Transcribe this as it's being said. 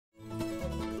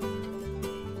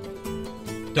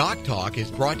DocTalk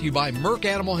is brought to you by Merck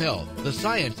Animal Health, the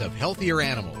science of healthier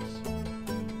animals.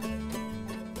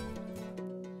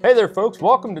 Hey there, folks.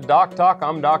 Welcome to DocTalk.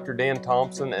 I'm Dr. Dan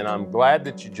Thomson, and I'm glad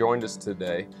that you joined us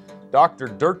today. Dr.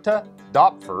 Dorte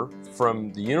Dopfer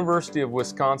from the University of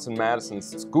Wisconsin-Madison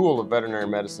School of Veterinary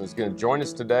Medicine is going to join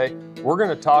us today. We're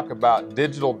going to talk about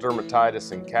digital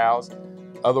dermatitis in cows,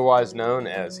 otherwise known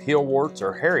as heel warts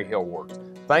or hairy heel warts.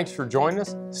 Thanks for joining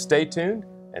us. Stay tuned,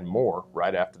 and more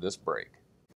right after this break.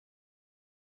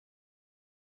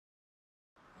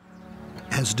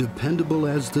 As dependable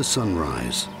as the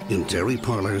sunrise, in dairy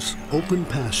parlors, open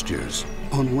pastures,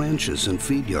 on ranches and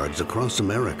feed yards across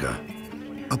America,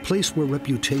 a place where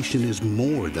reputation is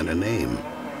more than a name,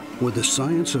 where the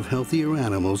science of healthier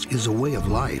animals is a way of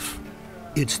life.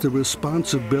 It's the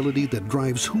responsibility that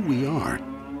drives who we are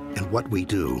and what we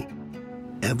do.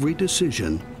 Every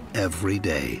decision, every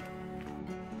day.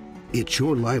 It's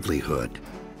your livelihood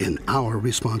and our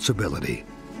responsibility.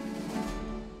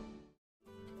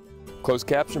 Closed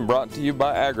caption brought to you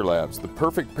by AgriLabs, the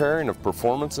perfect pairing of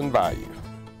performance and value.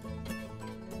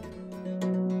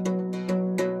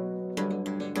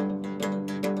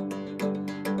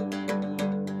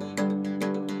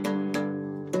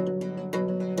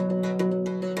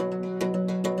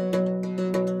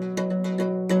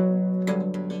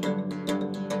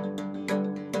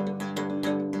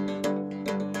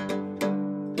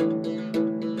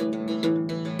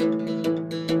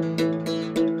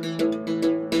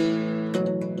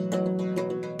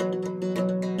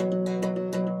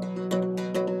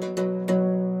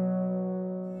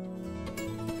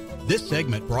 This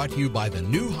segment brought to you by the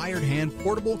new Hired Hand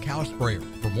Portable Cow Sprayer.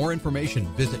 For more information,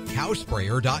 visit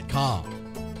cowsprayer.com.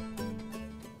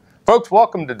 Folks,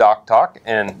 welcome to DocTalk,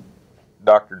 and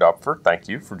Dr. Dopfer, thank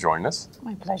you for joining us.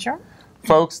 My pleasure.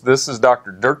 Folks, this is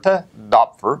Dr. Dorte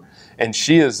Dopfer, and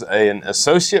she is an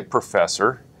associate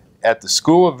professor at the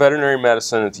School of Veterinary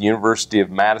Medicine at the University of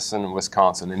Madison in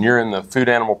Wisconsin, and you're in the Food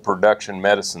Animal Production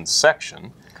Medicine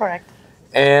section. Correct.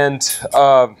 And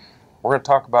we're going to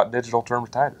talk about digital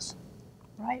dermatitis.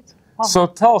 Right. Well, So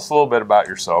tell us a little bit about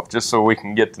yourself, just so we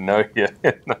can get to know you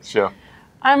in the show.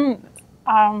 I'm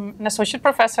an associate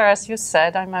professor, as you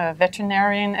said. I'm a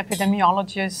veterinarian,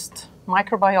 epidemiologist,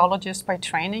 microbiologist by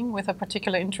training, with a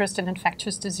particular interest in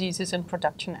infectious diseases in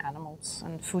production animals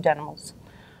and food animals.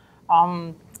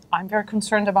 I'm very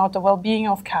concerned about the well-being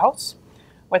of cows,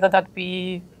 whether that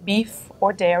be beef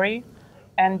or dairy,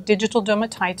 and digital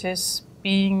dermatitis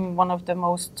being one of the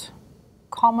most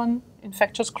common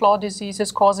infectious claw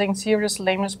diseases causing serious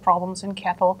lameness problems in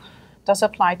cattle does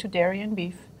apply to dairy and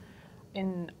beef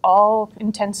in all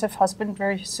intensive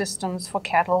husbandry systems for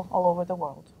cattle all over the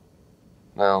world.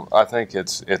 Well, I think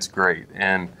it's great,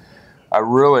 and I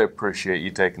really appreciate you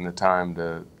taking the time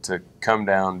to come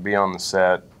down, be on the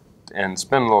set, and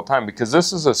spend a little time, because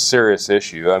this is a serious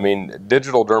issue. I mean,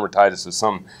 digital dermatitis is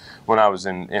something when I was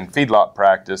in feedlot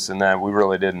practice, and that we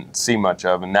really didn't see much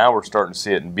of, and now we're starting to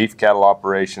see it in beef cattle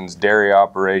operations, dairy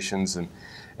operations,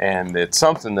 and it's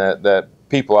something that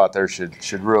people out there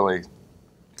should really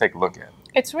take a look at.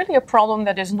 It's really a problem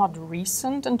that is not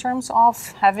recent in terms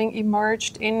of having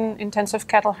emerged in intensive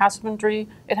cattle husbandry.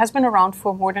 It has been around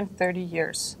for more than 30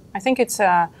 years. I think it's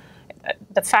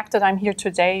the fact that I'm here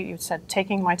today, you said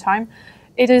taking my time,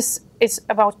 it's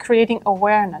about creating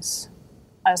awareness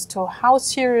as to how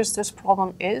serious this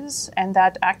problem is, and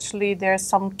that actually there's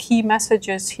some key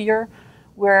messages here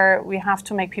where we have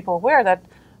to make people aware that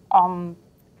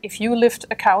if you lift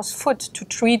a cow's foot to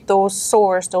treat those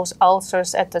sores, those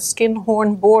ulcers at the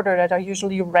skin-horn border that are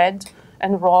usually red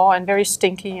and raw and very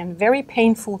stinky and very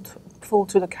painful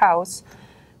to the cows,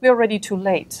 we're already too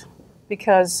late.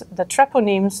 Because the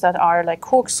treponemes that are like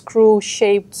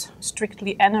corkscrew-shaped,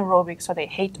 strictly anaerobic, so they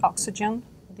hate oxygen,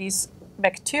 these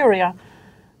bacteria,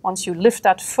 once you lift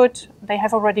that foot, they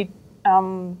have already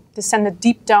descended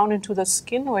deep down into the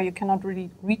skin where you cannot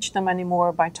really reach them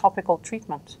anymore by topical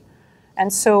treatment.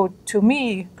 And so, to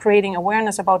me, creating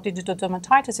awareness about digital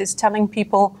dermatitis is telling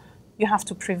people you have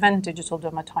to prevent digital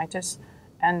dermatitis.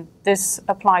 And this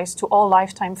applies to all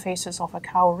lifetime phases of a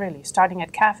cow, really, starting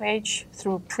at calf age,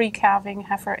 through pre-calving,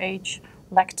 heifer age,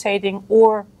 lactating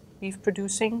or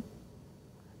beef-producing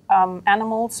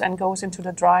animals, and goes into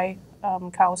the dry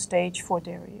cow stage for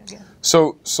dairy again.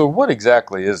 So what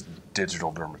exactly is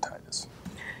digital dermatitis?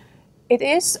 It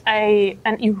is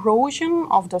an erosion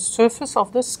of the surface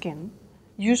of the skin,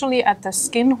 usually at the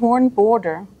skin-horn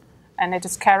border, and it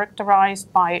is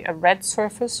characterized by a red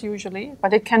surface usually,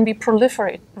 but it can be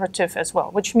proliferative as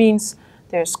well, which means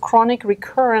there's chronic,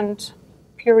 recurrent,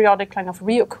 periodic kind of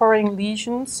reoccurring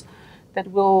lesions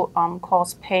that will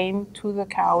cause pain to the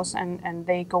cows, and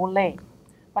they go lame.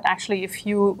 But actually, if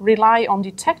you rely on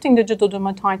detecting digital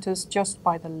dermatitis just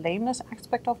by the lameness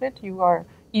aspect of it, you are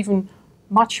even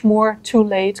much more too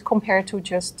late compared to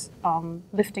just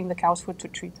lifting the cow's foot to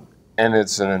treat them. And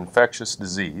it's an infectious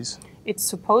disease. It's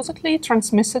supposedly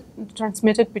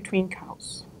transmitted between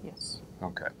cows, yes.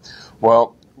 Okay.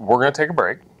 Well, we're going to take a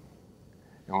break.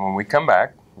 And when we come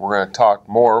back, we're going to talk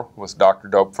more with Dr.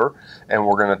 Dopfer, and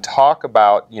we're going to talk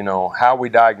about, how we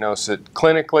diagnose it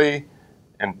clinically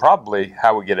and probably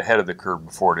how we get ahead of the curve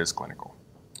before it is clinical.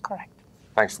 Correct.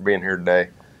 Thanks for being here today.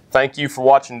 Thank you for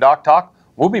watching Doc Talk.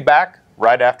 We'll be back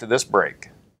right after this break.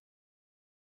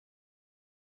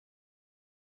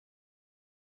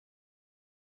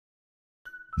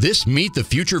 This Meet the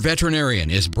Future Veterinarian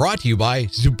is brought to you by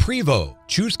Zuprevo.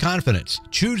 Choose confidence.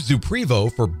 Choose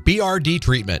Zuprevo for BRD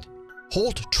treatment.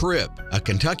 Holt Tripp, a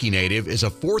Kentucky native, is a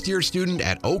fourth-year student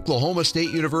at Oklahoma State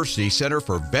University Center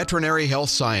for Veterinary Health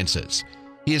Sciences.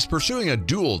 He is pursuing a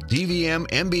dual DVM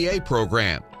MBA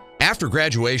program. After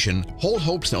graduation, Holt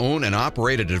hopes to own and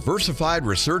operate a diversified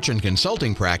research and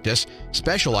consulting practice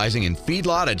specializing in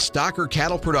feedlot and stocker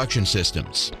cattle production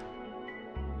systems.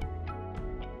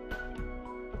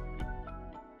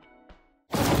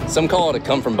 Some call it a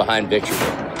come-from-behind victory,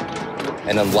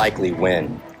 an unlikely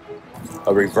win,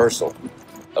 a reversal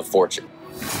of fortune,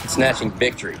 snatching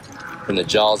victory from the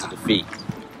jaws of defeat.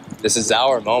 This is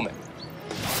our moment,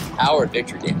 our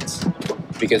victory dance,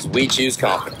 because we choose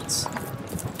confidence.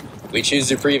 We choose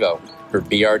Zuprevo for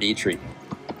BRD treatment.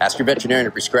 Ask your veterinarian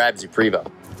to prescribe Zuprevo.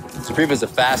 Zuprevo is a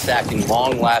fast-acting,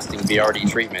 long-lasting BRD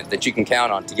treatment that you can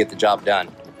count on to get the job done.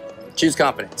 Choose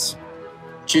confidence.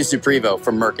 Choose Zuprevo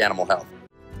from Merck Animal Health.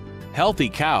 Healthy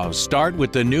cows start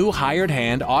with the new hired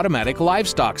hand automatic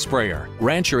livestock sprayer.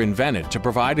 Rancher invented to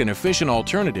provide an efficient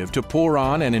alternative to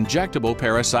pour-on and injectable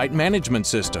parasite management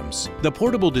systems. The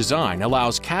portable design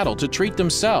allows cattle to treat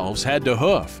themselves head to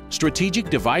hoof. Strategic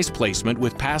device placement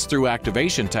with pass-through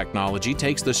activation technology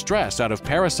takes the stress out of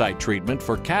parasite treatment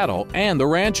for cattle and the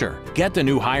rancher. Get the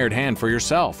new hired hand for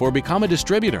yourself or become a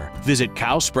distributor. Visit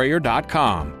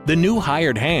cowsprayer.com. The new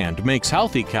hired hand makes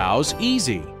healthy cows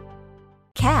easy.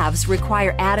 Calves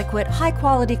require adequate,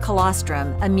 high-quality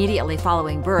colostrum immediately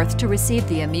following birth to receive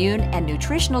the immune and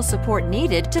nutritional support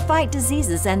needed to fight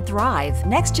diseases and thrive.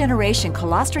 Next-generation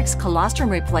Colostrix colostrum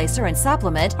replacer and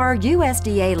supplement are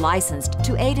USDA licensed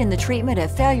to aid in the treatment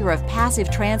of failure of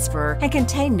passive transfer and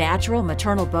contain natural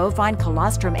maternal bovine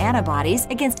colostrum antibodies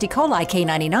against E. coli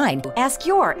K99. Ask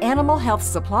your animal health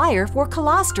supplier for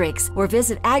Colostrix or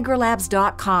visit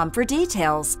agrilabs.com for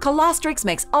details. Colostrix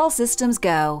makes all systems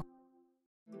go.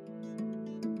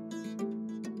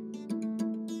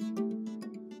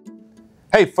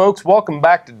 Hey folks, welcome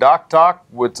back to Doc Talk.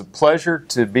 It's a pleasure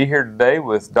to be here today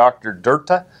with Dr.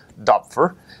 Dorte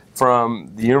Dopfer from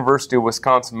the University of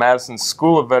Wisconsin-Madison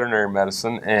School of Veterinary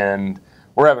Medicine, and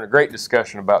we're having a great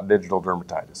discussion about digital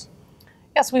dermatitis.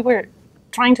 Yes, we were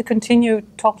trying to continue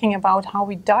talking about how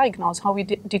we diagnose, how we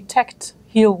detect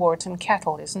heel warts in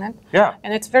cattle, isn't it? Yeah.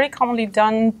 And it's very commonly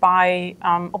done by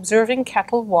observing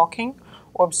cattle walking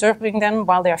or observing them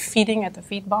while they're feeding at the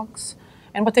feed box.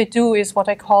 And what they do is what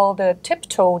I call the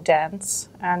tiptoe dance.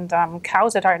 And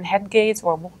cows that are in head gates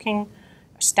or walking,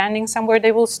 standing somewhere,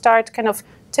 they will start kind of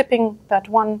tipping that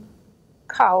one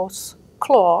cow's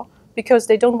claw because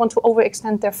they don't want to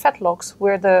overextend their fetlocks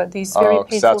where these very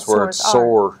painful sores are. That's where it's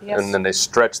sore, yes. And then they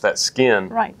stretch that skin.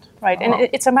 Right. And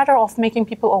it's a matter of making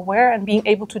people aware and being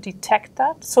able to detect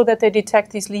that so that they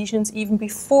detect these lesions even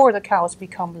before the cows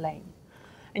become lame.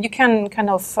 And you can kind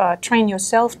of train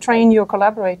yourself, train your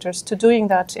collaborators to doing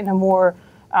that in a more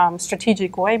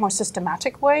strategic way, more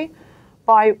systematic way,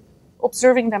 by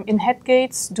observing them in head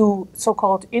gates, do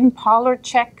so-called in-parlor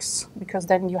checks, because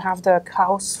then you have the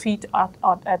cow's feet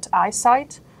at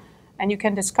eyesight, and you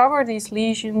can discover these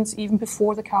lesions even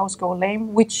before the cows go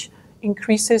lame, which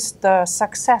increases the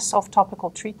success of topical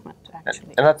treatment,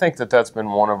 actually. And I think that's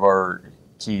been one of our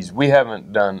keys. We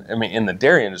haven't done, in the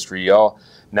dairy industry, y'all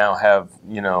now have,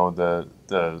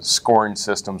 the scoring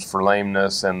systems for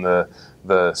lameness and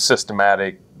the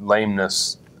systematic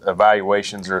lameness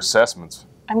evaluations or assessments.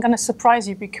 I'm going to surprise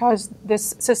you because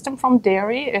this system from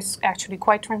dairy is actually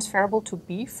quite transferable to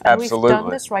beef. And Absolutely. We've done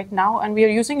this right now, and we are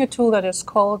using a tool that is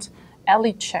called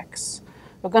alley checks.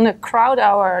 We're going to crowd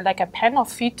a pen of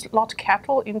feedlot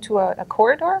cattle into a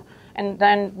corridor, and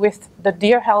then with the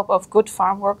dear help of good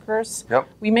farm workers,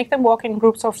 we make them walk in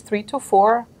groups of 3 to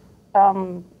 4,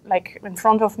 like in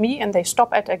front of me, and they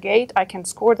stop at a gate. I can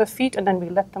score the feet, and then we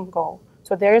let them go.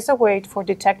 So there is a way for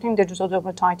detecting digital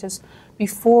dermatitis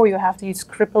before you have these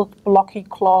crippled, blocky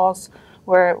claws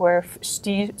where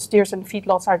steers and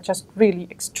feedlots are just really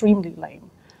extremely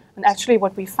lame. And actually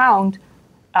what we found,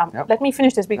 let me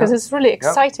finish this because it's really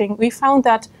exciting. We found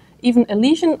that even a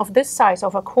lesion of this size,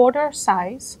 of a quarter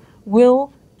size,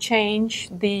 will change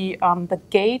the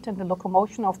gait and the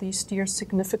locomotion of these steers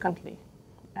significantly.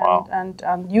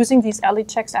 And using these LE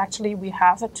checks, actually, we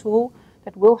have a tool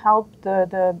that will help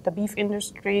the beef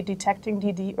industry detecting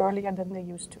DD earlier than they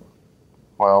used to.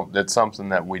 Well, it's something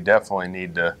that we definitely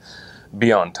need to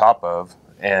be on top of.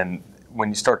 And when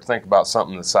you start to think about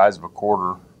something the size of a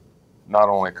quarter, not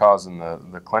only causing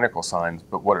the clinical signs,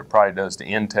 but what it probably does to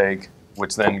intake,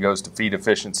 which then goes to feed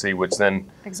efficiency, which then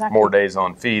more days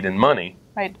on feed and money.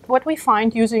 Right. What we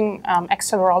find using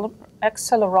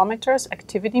accelerometers,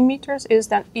 activity meters, is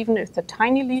that even if the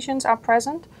tiny lesions are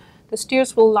present, the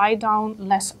steers will lie down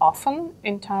less often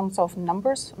in terms of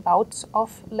bouts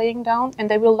of laying down, and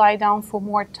they will lie down for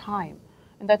more time.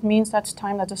 And that means that's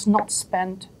time that is not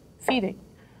spent feeding.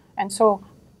 And so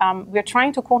we're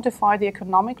trying to quantify the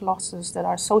economic losses that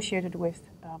are associated with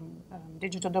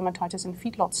digital dermatitis in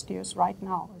feedlot steers right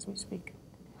now as we speak.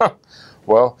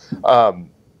 Well,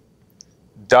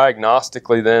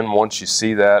 diagnostically then, once you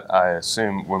see that, I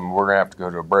assume we're going to have to go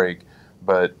to a break,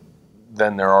 but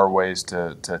then there are ways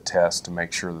to test to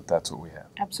make sure that that's what we have.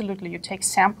 Absolutely. You take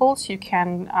samples, you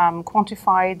can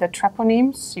quantify the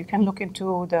treponemes, you can look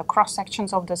into the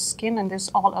cross-sections of the skin, and this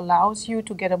all allows you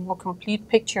to get a more complete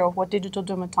picture of what digital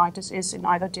dermatitis is in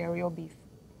either dairy or beef.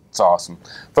 It's awesome.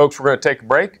 Folks, we're going to take a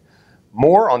break.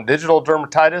 More on digital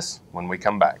dermatitis when we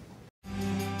come back.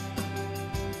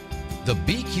 The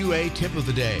BQA Tip of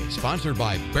the Day, sponsored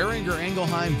by Boehringer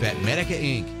Ingelheim Vetmedica,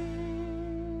 Inc.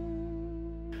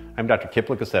 I'm Dr. Kip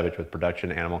Lukasevich with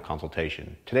Production Animal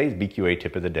Consultation. Today's BQA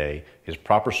Tip of the Day is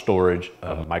proper storage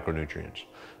of micronutrients.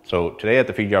 So today at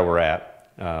the feed yard we're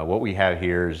at, what we have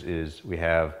here is we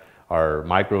have our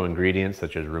micro ingredients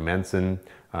such as rumensin,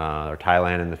 our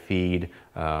Thailand in the feed,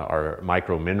 our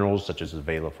micro minerals such as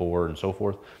Vela-4 and so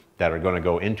forth that are going to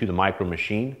go into the micro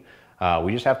machine.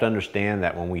 We just have to understand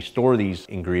that when we store these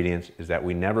ingredients is that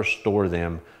we never store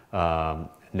them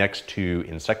next to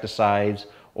insecticides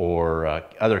or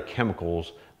other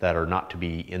chemicals that are not to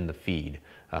be in the feed.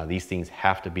 These things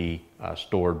have to be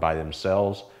stored by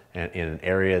themselves in an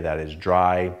area that is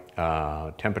dry,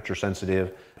 temperature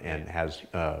sensitive, and has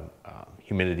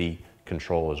humidity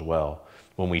control as well.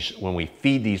 When we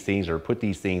feed these things or put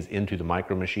these things into the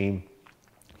micro machine,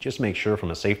 just make sure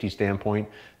from a safety standpoint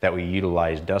that we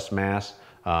utilize dust masks,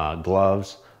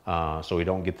 gloves, so we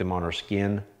don't get them on our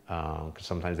skin, because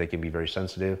sometimes they can be very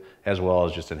sensitive, as well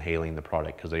as just inhaling the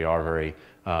product because they are very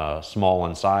small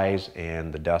in size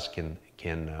and the dust can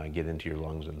get into your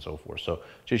lungs and so forth. So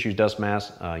just use dust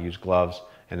masks, use gloves,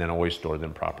 and then always store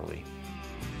them properly.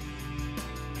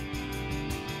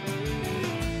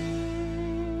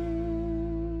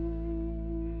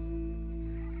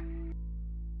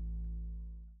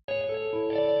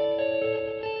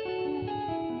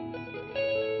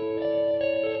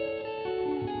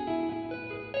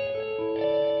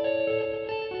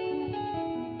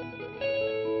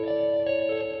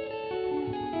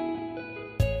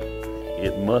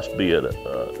 It must be an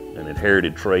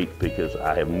inherited trait because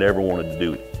I have never wanted to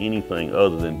do anything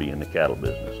other than be in the cattle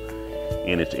business.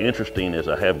 And it's interesting as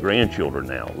I have grandchildren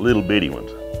now, little bitty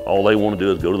ones. All they want to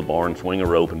do is go to the barn, swing a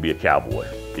rope, and be a cowboy.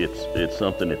 It's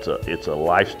something. It's a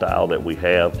lifestyle that we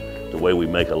have, the way we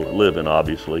make a living,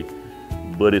 obviously.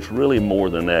 But it's really more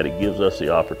than that. It gives us the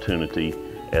opportunity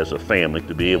as a family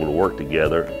to be able to work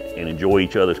together and enjoy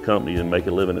each other's company and make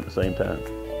a living at the same time.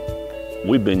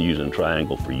 We've been using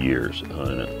Triangle for years,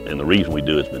 and the reason we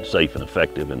do it's been safe and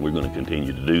effective, and we're going to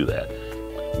continue to do that.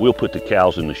 We'll put the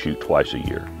cows in the chute twice a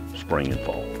year, spring and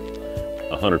fall.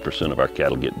 100% of our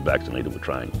cattle get vaccinated with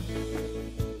Triangle.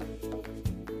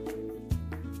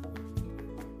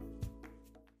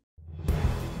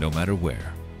 No matter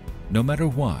where, no matter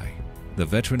why, the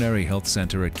Veterinary Health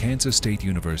Center at Kansas State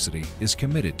University is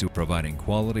committed to providing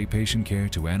quality patient care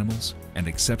to animals and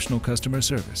exceptional customer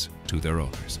service to their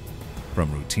owners. From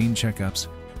routine checkups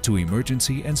to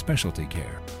emergency and specialty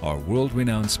care, our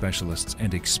world-renowned specialists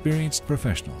and experienced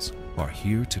professionals are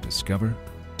here to discover,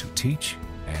 to teach,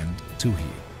 and to heal.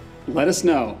 Let us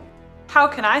know. How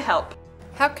can I help?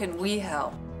 How can we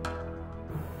help?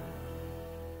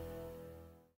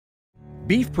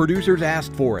 Beef producers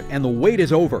asked for it, and the wait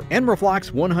is over.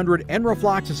 Enroflox 100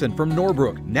 Enrofloxacin from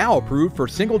Norbrook, now approved for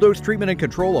single-dose treatment and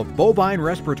control of bovine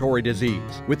respiratory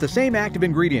disease, with the same active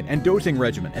ingredient and dosing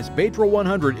regimen as Baytril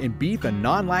 100 in beef and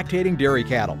non-lactating dairy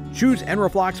cattle. Choose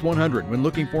Enroflox 100 when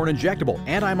looking for an injectable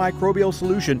antimicrobial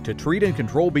solution to treat and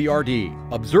control BRD.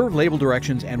 Observe label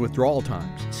directions and withdrawal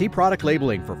times. See product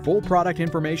labeling for full product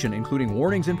information, including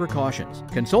warnings and precautions.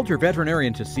 Consult your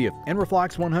veterinarian to see if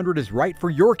Enroflox 100 is right for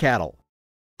your cattle.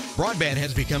 Broadband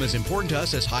has become as important to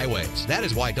us as highways. That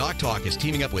is why DocTalk is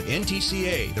teaming up with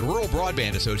NTCA, the Rural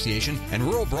Broadband Association, and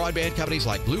rural broadband companies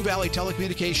like Blue Valley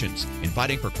Telecommunications in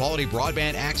fighting for quality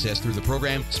broadband access through the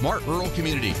program Smart Rural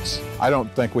Communities. I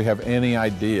don't think we have any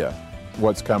idea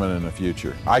what's coming in the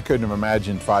future. I couldn't have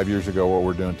imagined 5 years ago what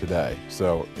we're doing today.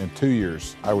 So in 2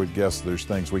 years, I would guess there's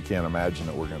things we can't imagine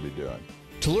that we're going to be doing.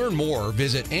 To learn more,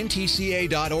 visit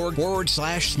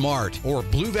ntca.org/smart or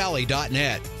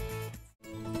bluevalley.net.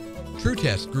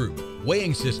 TrueTest Group,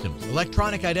 weighing systems,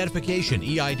 electronic identification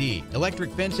EID,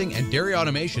 electric fencing, and dairy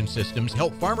automation systems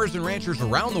help farmers and ranchers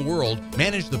around the world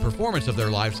manage the performance of their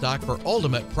livestock for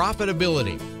ultimate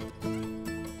profitability.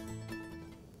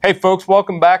 Hey folks,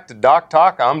 welcome back to Doc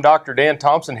Talk. I'm Dr. Dan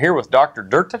Thomson here with Dr.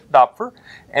 Dorte Dopfer.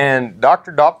 And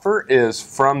Dr. Dopfer is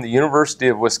from the University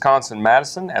of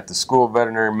Wisconsin-Madison at the School of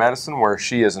Veterinary Medicine, where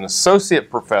she is an associate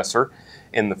professor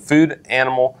in the Food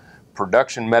Animal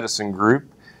Production Medicine group.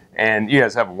 And you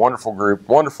guys have a wonderful group,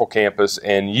 wonderful campus,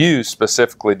 and you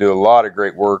specifically do a lot of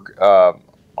great work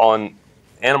on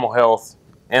animal health,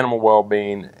 animal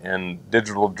well-being, and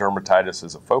digital dermatitis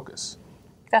as a focus.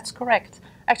 That's correct.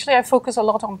 Actually, I focus a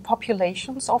lot on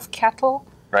populations of cattle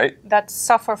that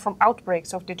suffer from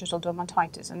outbreaks of digital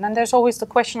dermatitis. And then there's always the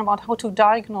question about how to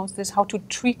diagnose this, how to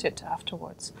treat it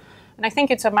afterwards. And I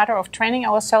think it's a matter of training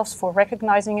ourselves for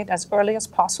recognizing it as early as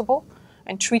possible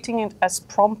and treating it as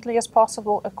promptly as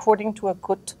possible according to a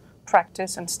good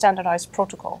practice and standardized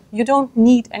protocol. You don't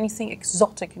need anything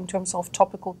exotic in terms of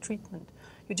topical treatment.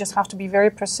 You just have to be very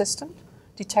persistent,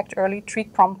 detect early,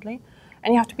 treat promptly.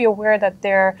 And you have to be aware that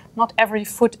not every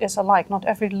foot is alike, not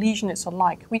every lesion is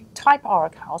alike. We type our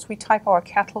cows, we type our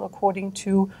cattle according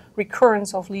to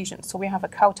recurrence of lesions. So we have a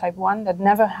cow type 1 that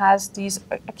never has these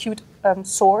acute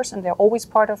sores, and they're always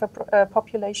part of a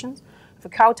population. We have a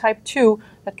cow type 2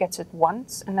 that gets it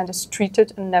once and then is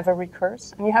treated and never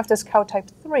recurs. And you have this cow type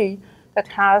 3 that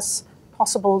has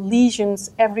possible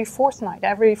lesions every fortnight,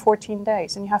 every 14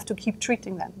 days, and you have to keep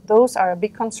treating them. Those are a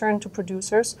big concern to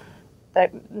producers.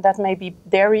 That may be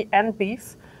dairy and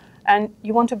beef, and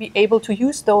you want to be able to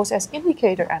use those as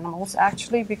indicator animals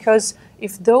actually, because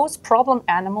if those problem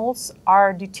animals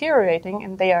are deteriorating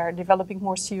and they are developing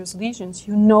more serious lesions,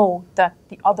 you know that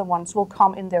the other ones will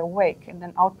come in their wake and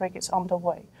an outbreak is on the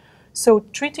way. So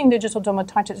treating digital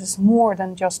dermatitis is more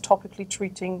than just topically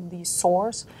treating these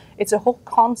sores. It's a whole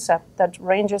concept that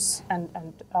ranges and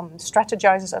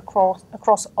strategizes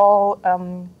across all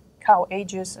cow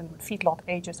ages and feedlot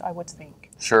ages, I would think.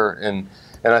 Sure, and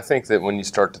I think that when you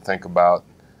start to think about,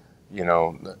 you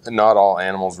know, not all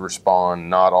animals respond,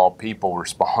 not all people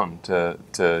respond to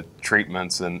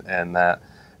treatments, and that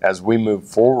as we move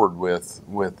forward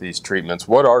with these treatments,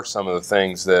 what are some of the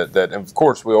things that of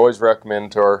course we always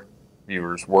recommend to our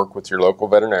viewers, work with your local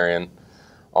veterinarian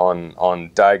on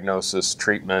diagnosis,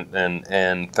 treatment,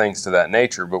 and things to that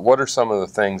nature, but what are some of the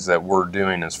things that we're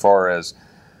doing as far as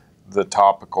the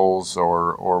topicals,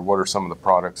 or what are some of the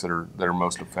products that are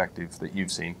most effective that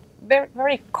you've seen?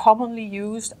 Very commonly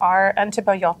used are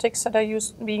antibiotics that are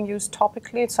being used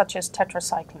topically, such as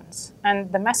tetracyclines.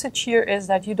 And the message here is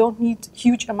that you don't need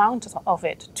huge amounts of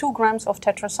it. 2 grams of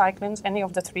tetracyclines, any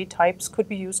of the 3 types, could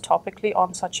be used topically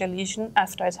on such a lesion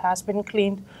after it has been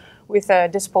cleaned with a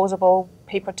disposable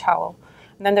paper towel.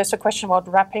 And then there's a question about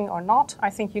wrapping or not.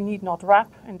 I think you need not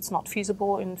wrap, and it's not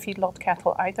feasible in feedlot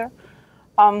cattle either.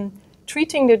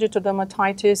 Treating digital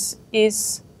dermatitis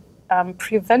is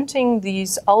preventing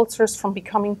these ulcers from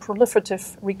becoming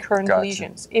proliferative recurrent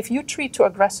lesions. If you treat too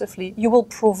aggressively, you will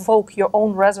provoke your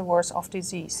own reservoirs of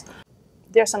disease.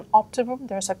 There's an optimum,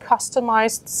 there's a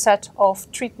customized set of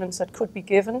treatments that could be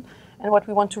given, and what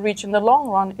we want to reach in the long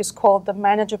run is called the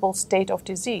manageable state of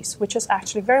disease, which is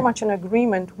actually very much in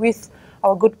agreement with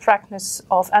our good practice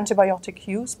of antibiotic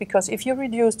use, because if you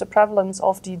reduce the prevalence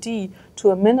of DD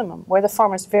to a minimum, where the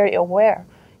farmer is very aware,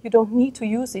 you don't need to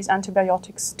use these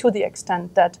antibiotics to the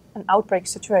extent that an outbreak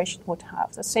situation would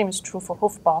have. The same is true for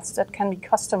hoof baths that can be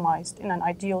customized in an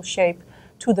ideal shape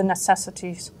to the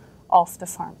necessities of the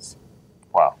farms.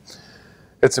 Wow.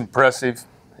 It's impressive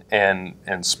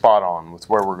and spot on with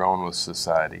where we're going with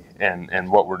society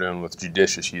and what we're doing with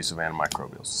judicious use of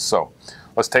antimicrobials. So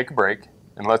let's take a break,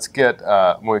 And let's get,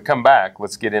 when we come back,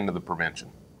 let's get into the prevention.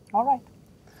 All right.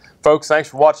 Folks, thanks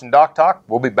for watching Doc Talk.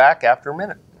 We'll be back after a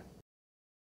minute.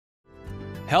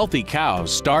 Healthy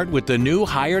cows start with the new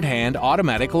hired hand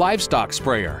automatic livestock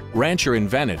sprayer. Rancher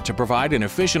invented to provide an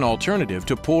efficient alternative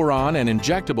to pour-on and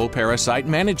injectable parasite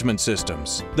management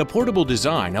systems. The portable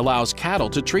design allows cattle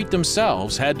to treat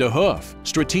themselves head to hoof.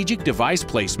 Strategic device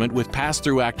placement with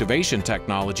pass-through activation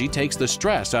technology takes the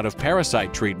stress out of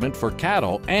parasite treatment for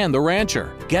cattle and the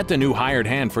rancher. Get the new hired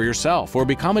hand for yourself or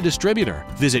become a distributor.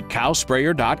 Visit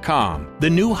cowsprayer.com. The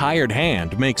new hired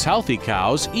hand makes healthy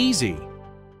cows easy.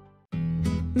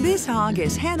 This hog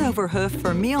is head over hoof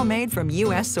for meal made from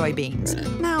U.S.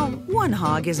 soybeans. Now, one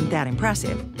hog isn't that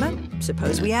impressive, but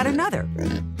suppose we add another,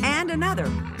 and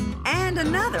another, and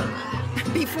another.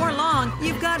 Before long,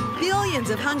 you've got billions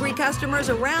of hungry customers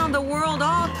around the world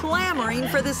all clamoring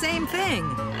for the same thing.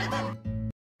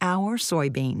 Our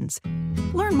soybeans.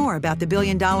 Learn more about the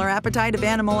billion-dollar appetite of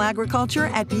animal agriculture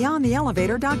at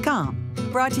BeyondTheElevator.com.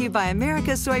 Brought to you by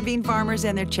America's soybean farmers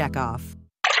and their checkoff.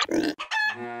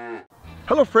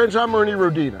 Hello friends, I'm Ernie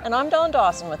Rodina. And I'm Dawn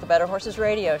Dawson with the Better Horses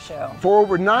Radio Show. For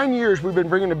over 9 years, we've been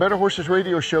bringing the Better Horses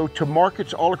Radio Show to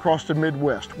markets all across the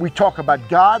Midwest. We talk about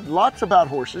God, lots about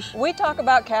horses. We talk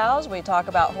about cows, we talk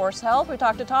about horse health, we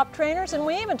talk to top trainers, and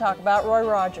we even talk about Roy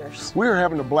Rogers. We're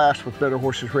having a blast with Better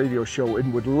Horses Radio Show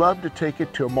and would love to take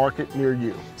it to a market near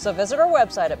you. So visit our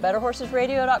website at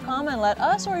betterhorsesradio.com and let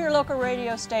us or your local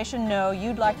radio station know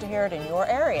you'd like to hear it in your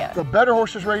area. The Better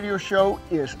Horses Radio Show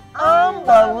is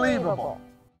unbelievable.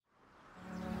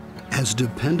 As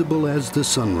dependable as the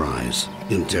sunrise,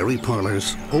 in dairy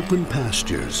parlors, open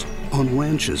pastures, on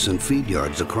ranches and feed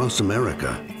yards across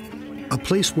America. A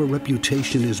place where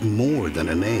reputation is more than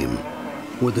a name,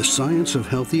 where the science of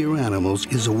healthier animals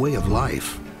is a way of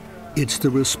life. It's the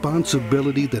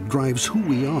responsibility that drives who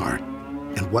we are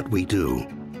and what we do.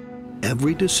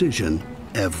 Every decision,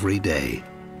 every day.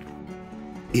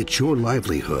 It's your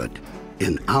livelihood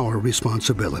and our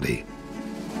responsibility.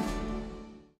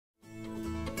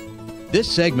 This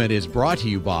segment is brought to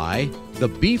you by the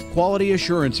Beef Quality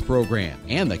Assurance Program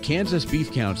and the Kansas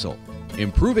Beef Council,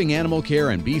 improving animal care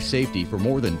and beef safety for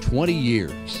more than 20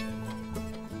 years.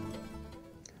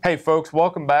 Hey folks,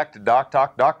 welcome back to Doc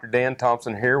Talk. Dr. Dan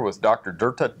Thomson here with Dr.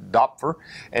 Dorte Dopfer,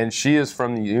 and she is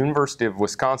from the University of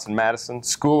Wisconsin-Madison,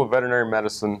 School of Veterinary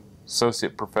Medicine,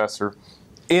 Associate Professor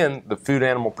in the Food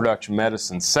Animal Production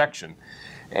Medicine section.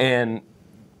 And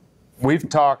we've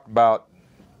talked about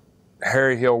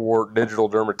hairy heel wart, digital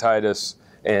dermatitis,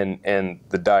 and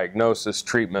the diagnosis,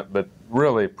 treatment, but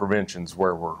really prevention's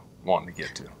where we're wanting to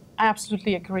get to. I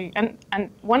absolutely agree. And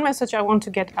one message I want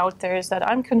to get out there is that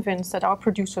I'm convinced that our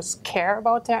producers care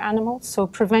about their animals. So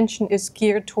prevention is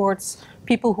geared towards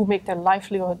people who make their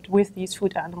livelihood with these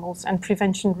food animals. And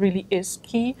prevention really is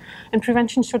key. And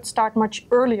prevention should start much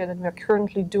earlier than we're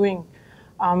currently doing.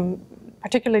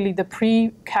 Particularly the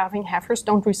pre-calving heifers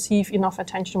don't receive enough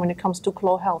attention when it comes to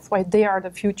claw health, right? They are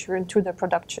the future into their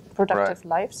productive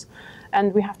lives.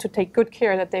 And we have to take good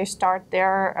care that they start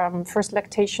their first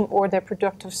lactation or their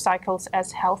productive cycles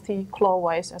as healthy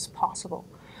claw-wise as possible.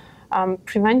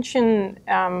 Prevention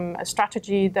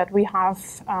strategy that we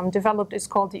have developed is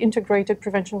called the Integrated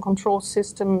Prevention Control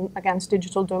System Against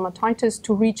Digital Dermatitis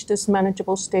to reach this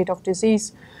manageable state of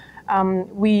disease.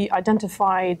 We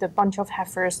identify the bunch of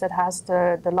heifers that has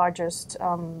the largest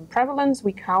prevalence.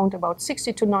 We count about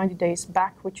 60 to 90 days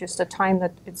back, which is the time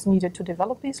that it's needed to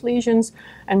develop these lesions.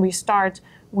 And we start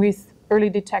with early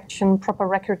detection, proper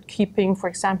record keeping, for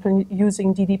example,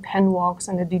 using DD Pen Walks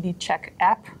and the DD Check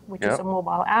app, which is a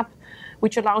mobile app,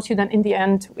 which allows you then in the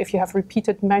end, if you have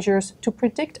repeated measures, to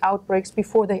predict outbreaks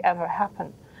before they ever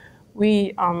happen.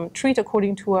 We treat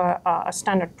according to a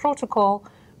standard protocol.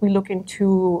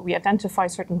 We identify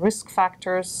certain risk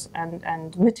factors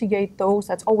and mitigate those.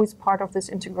 That's always part of this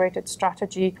integrated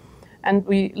strategy. And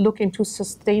we look into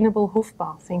sustainable hoof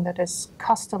bathing that is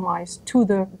customized to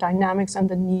the dynamics and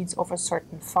the needs of a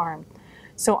certain farm.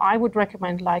 So I would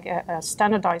recommend like a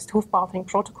standardized hoof bathing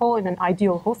protocol in an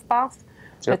ideal hoof bath.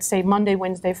 Let's say Monday,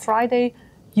 Wednesday, Friday,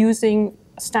 using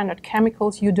standard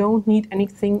chemicals. You don't need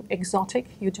anything exotic.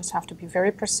 You just have to be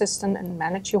very persistent and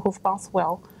manage your hoof bath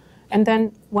well. And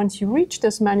then once you reach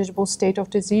this manageable state of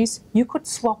disease, you could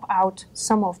swap out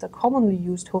some of the commonly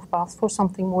used hoof baths for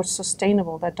something more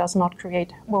sustainable that does not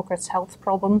create workers' health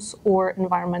problems or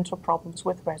environmental problems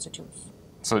with residues.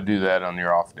 So do that on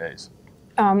your off days?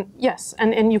 Yes,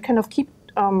 and you kind of keep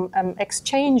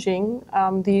exchanging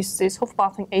these hoof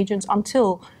bathing agents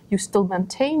until you still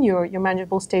maintain your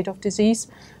manageable state of disease,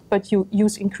 but you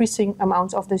use increasing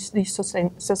amounts of these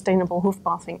sustainable hoof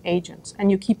bathing agents.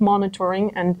 And you keep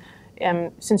monitoring, and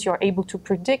since you're able to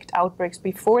predict outbreaks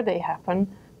before they happen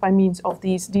by means of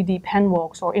these DD pen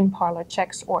walks or in-parlor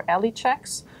checks or alley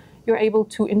checks, you're able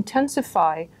to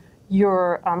intensify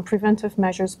your preventive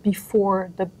measures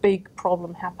before the big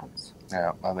problem happens.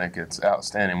 Yeah, I think it's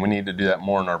outstanding. We need to do that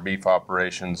more in our beef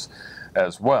operations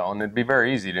as well, and it'd be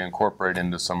very easy to incorporate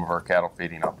into some of our cattle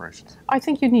feeding operations. I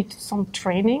think you need some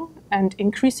training and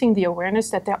increasing the awareness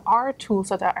that there are tools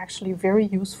that are actually very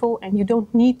useful, and you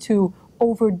don't need to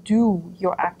overdo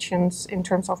your actions in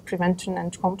terms of prevention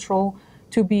and control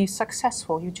to be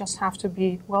successful. You just have to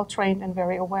be well trained and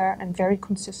very aware and very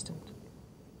consistent.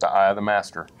 The eye of the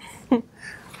master.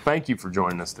 Thank you for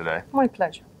joining us today. My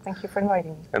pleasure. Thank you for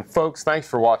inviting me. And folks, thanks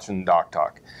for watching Doc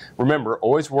Talk. Remember,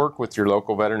 always work with your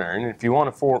local veterinarian. And if you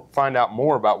want to find out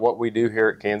more about what we do here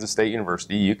at Kansas State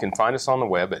University, you can find us on the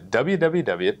web at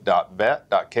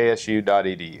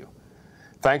www.vet.ksu.edu.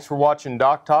 Thanks for watching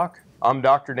Doc Talk. I'm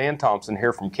Dr. Dan Thomson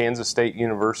here from Kansas State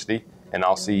University, and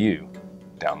I'll see you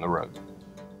down the road.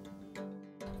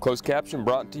 Closed caption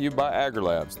brought to you by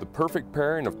AgriLabs, the perfect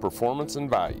pairing of performance and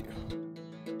value.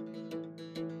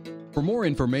 For more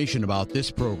information about this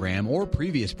program or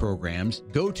previous programs,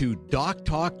 go to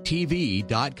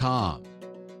DocTalkTV.com.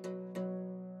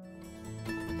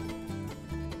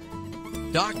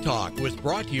 Doc Talk was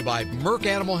brought to you by Merck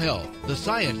Animal Health, the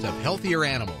science of healthier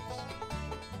animals.